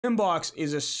Sandbox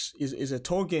is a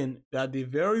token that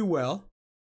did very well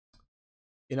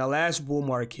in our last bull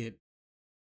market.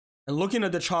 And looking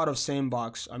at the chart of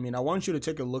Sandbox, I mean, I want you to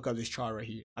take a look at this chart right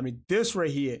here. I mean, this right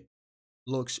here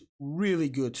looks really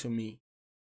good to me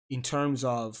in terms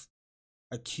of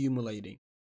accumulating.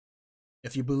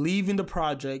 If you believe in the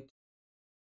project,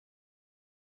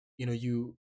 you know,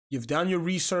 you've done your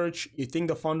research, you think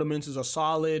the fundamentals are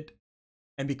solid,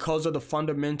 and because of the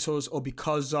fundamentals or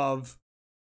because of,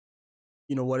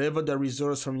 you know, whatever the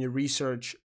results from your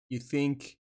research, you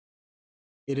think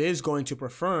it is going to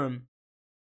perform,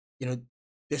 you know,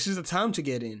 this is the time to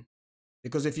get in.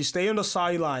 Because if you stay on the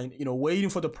sideline, you know, waiting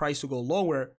for the price to go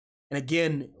lower, and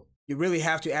again, you really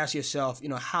have to ask yourself, you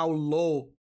know, how low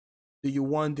do you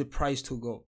want the price to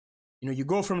go? You know, you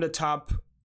go from the top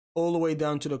all the way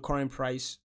down to the current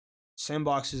price.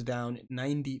 Sandbox is down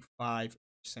 95%.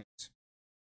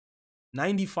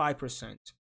 95%.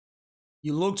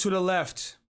 You look to the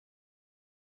left.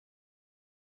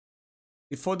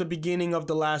 Before the beginning of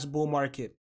the last bull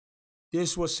market,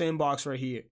 this was Sandbox right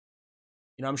here.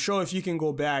 You know, I'm sure if you can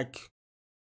go back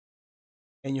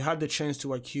and you had the chance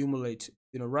to accumulate,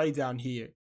 you know, right down here,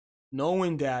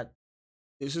 knowing that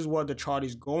this is what the chart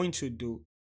is going to do,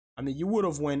 I mean, you would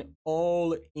have went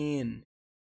all in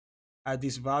at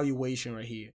this valuation right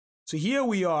here. So here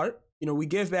we are, you know, we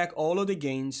gave back all of the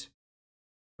gains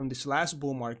from this last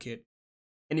bull market.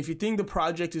 And if you think the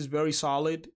project is very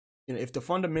solid, you know, if the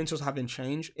fundamentals haven't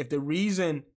changed, if the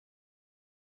reason,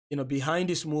 you know, behind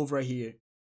this move right here,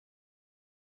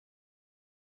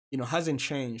 you know, hasn't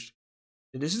changed,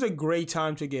 this is a great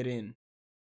time to get in.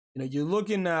 You know, you're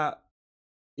looking at,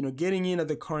 you know, getting in at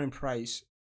the current price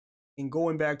and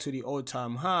going back to the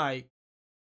all-time high,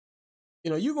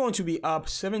 you know, you're going to be up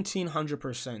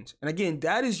 1,700%. And again,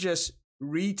 that is just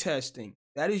retesting.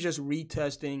 That is just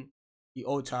retesting the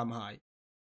all-time high.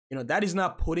 You know, that is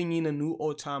not putting in a new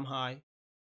all-time high.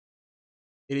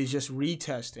 It is just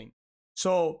retesting.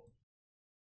 So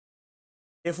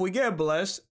if we get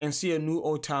blessed and see a new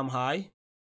all-time high,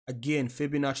 again,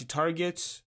 Fibonacci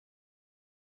targets.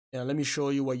 Yeah, let me show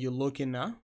you what you're looking at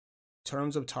in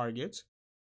terms of targets.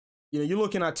 You know, you're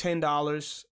looking at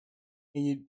 $10,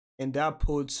 and that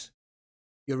puts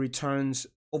your returns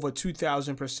over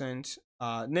 2,000%.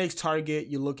 Next target,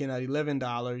 you're looking at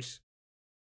 $11.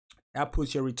 That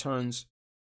puts your returns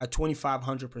at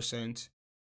 2,500%.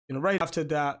 You know, right after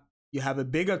that, you have a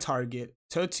bigger target,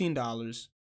 $13.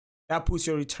 That puts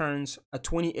your returns at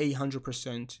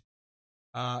 2,800%.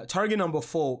 Target number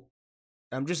 4,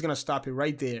 I'm just gonna stop it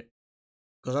right there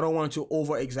because I don't want to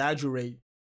over exaggerate.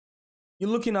 You're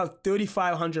looking at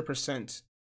 3,500%.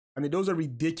 I mean, those are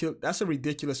ridiculous. That's a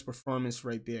ridiculous performance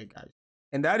right there, guys.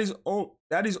 And that is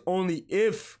only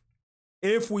if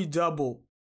we double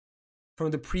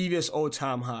from the previous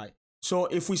all-time high. So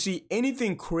if we see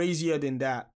anything crazier than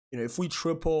that, you know, if we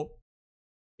triple,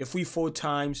 if we 4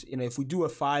 times, you know, if we do a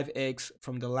 5x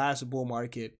from the last bull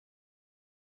market,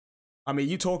 I mean,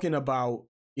 you're talking about,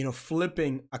 you know,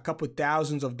 flipping a couple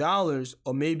thousands of dollars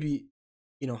or maybe,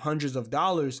 you know, hundreds of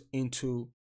dollars into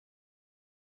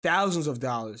thousands of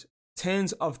dollars,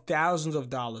 tens of thousands of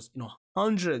dollars, you know,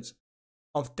 hundreds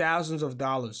of thousands of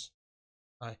dollars,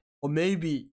 right? Or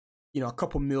maybe, you know, a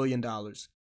couple $1 million.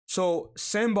 So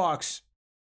Sandbox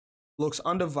looks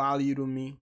undervalued to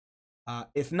me.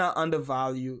 If not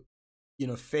undervalued, you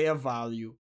know, fair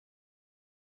value.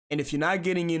 And if you're not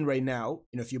getting in right now,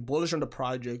 you know, if you're bullish on the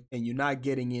project and you're not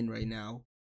getting in right now,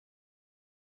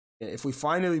 if we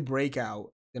finally break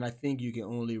out, then I think you can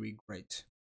only regret.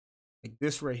 Like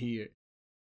this right here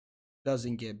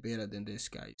doesn't get better than this,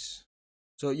 guys.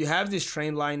 So you have this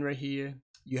trend line right here.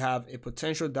 You have a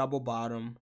potential double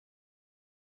bottom.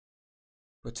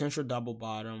 Potential double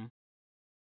bottom.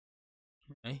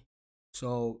 Okay.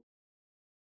 So,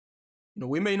 you know,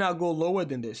 we may not go lower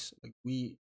than this. Like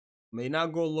we may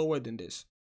not go lower than this.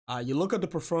 You look at the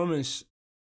performance,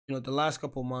 you know, the last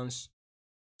couple months,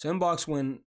 Sandbox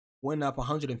went up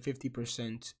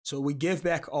 150%. So we gave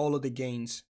back all of the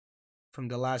gains from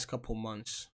the last couple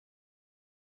months.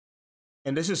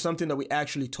 And this is something that we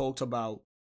actually talked about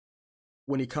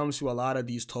when it comes to a lot of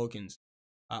these tokens.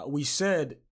 We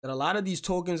said that a lot of these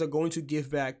tokens are going to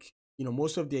give back, you know,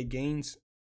 most of their gains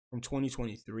from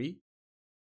 2023.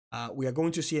 We are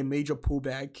going to see a major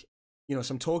pullback. You know,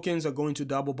 some tokens are going to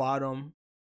double bottom.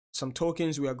 Some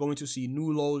tokens we are going to see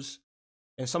new lows,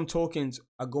 and some tokens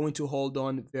are going to hold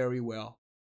on very well.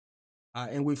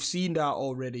 And we've seen that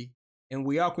already, and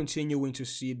we are continuing to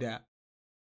see that.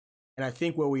 And I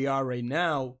think where we are right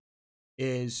now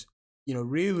is, you know,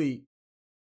 really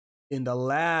in the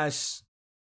last,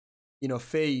 you know,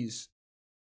 phase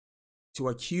to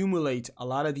accumulate a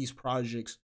lot of these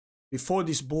projects before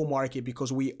this bull market,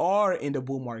 because we are in the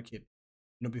bull market,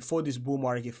 before this bull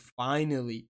market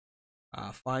finally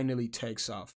takes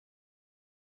off.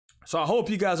 So I hope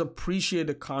you guys appreciate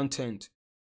the content.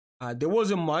 There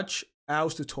wasn't much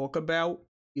else to talk about,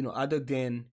 other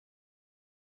than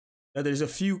that there's a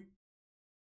few,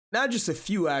 not just a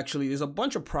few actually, there's a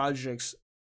bunch of projects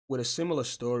with a similar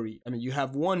story. I mean, you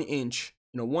have 1 inch,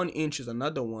 1 inch is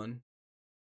another one.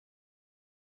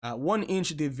 1 inch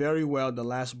did very well the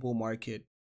last bull market.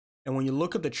 And when you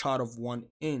look at the chart of 1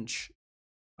 inch,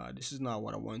 this is not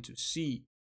what I want to see.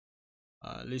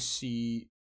 Let's see.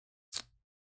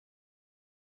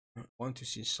 I want to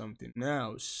see something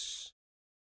else.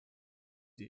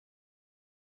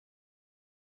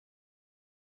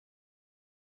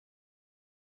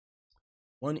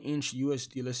 1 inch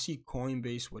USD. Let's see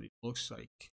Coinbase, what it looks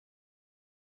like.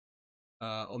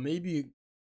 Or maybe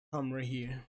come right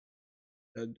here.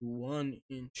 1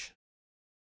 inch.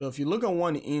 So if you look at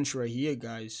 1 inch right here,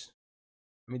 guys,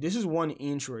 I mean, this is 1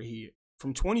 inch right here.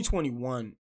 From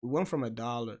 2021, we went from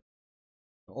 $1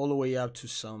 all the way up to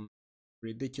some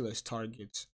ridiculous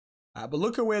targets. But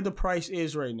look at where the price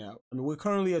is right now. I mean, we're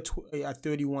currently at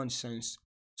 31 cents.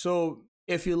 So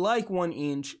if you like 1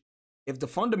 inch, if the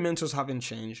fundamentals haven't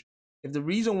changed, if the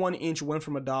reason 1 inch went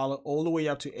from $1 all the way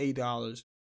up to $8,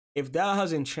 if that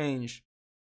hasn't changed,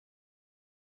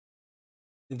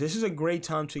 this is a great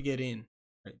time to get in.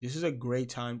 Right? This is a great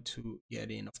time to get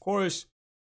in. Of course,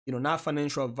 not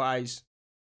financial advice,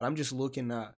 but I'm just looking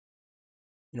at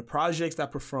projects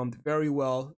that performed very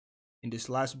well in this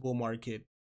last bull market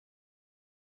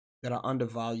that are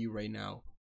undervalued right now.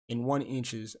 And 1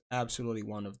 inch is absolutely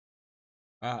one of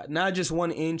them. Not just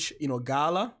 1 inch,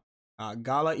 Gala.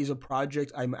 Gala is a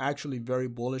project I'm actually very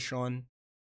bullish on.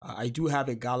 I do have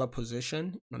a Gala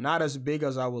position, not as big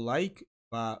as I would like,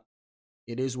 but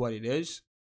it is what it is.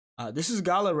 This is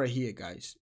Gala right here,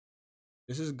 guys.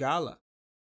 This is Gala.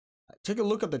 Take a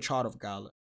look at the chart of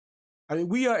Gala. I mean,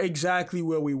 we are exactly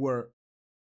where we were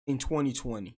in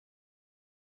 2020.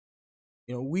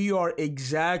 We are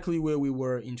exactly where we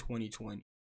were in 2020.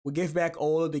 We gave back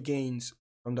all of the gains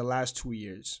from the last 2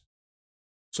 years.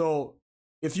 So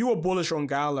if you were bullish on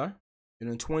Gala, in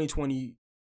 2020,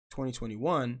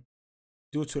 2021,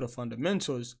 due to the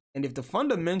fundamentals, and if the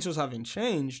fundamentals haven't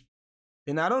changed,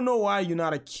 then I don't know why you're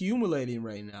not accumulating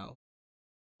right now.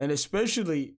 And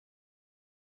especially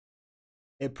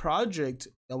a project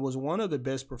that was one of the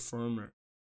best performer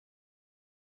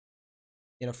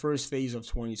in the first phase of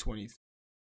 2020.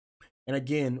 And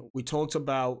again, we talked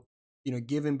about,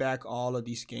 giving back all of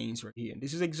these gains right here. And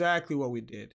this is exactly what we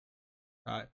did.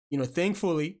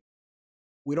 Thankfully,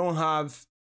 we don't have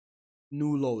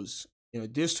new lows.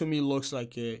 This to me looks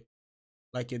like a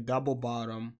double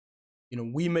bottom.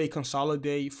 We may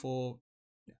consolidate for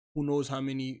who knows how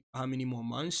many more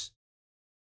months.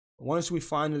 Once we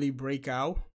finally break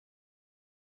out,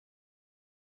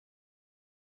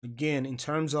 again, in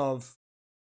terms of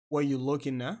what you're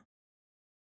looking at,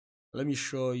 let me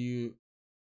show you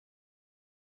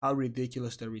how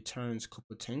ridiculous the returns could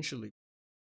potentially.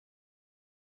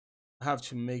 I have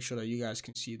to make sure that you guys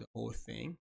can see the whole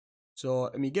thing. So,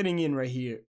 I mean, getting in right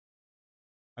here,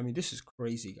 I mean, this is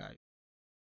crazy, guys.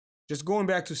 Just going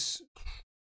back to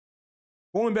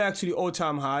the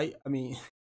all-time high, I mean,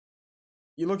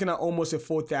 you're looking at almost a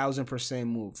 4,000%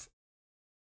 move.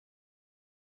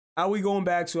 Are we going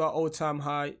back to our all-time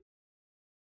high?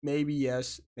 Maybe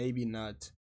yes, maybe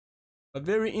not. But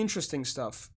very interesting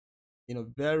stuff.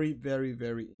 Very, very,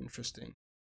 very interesting.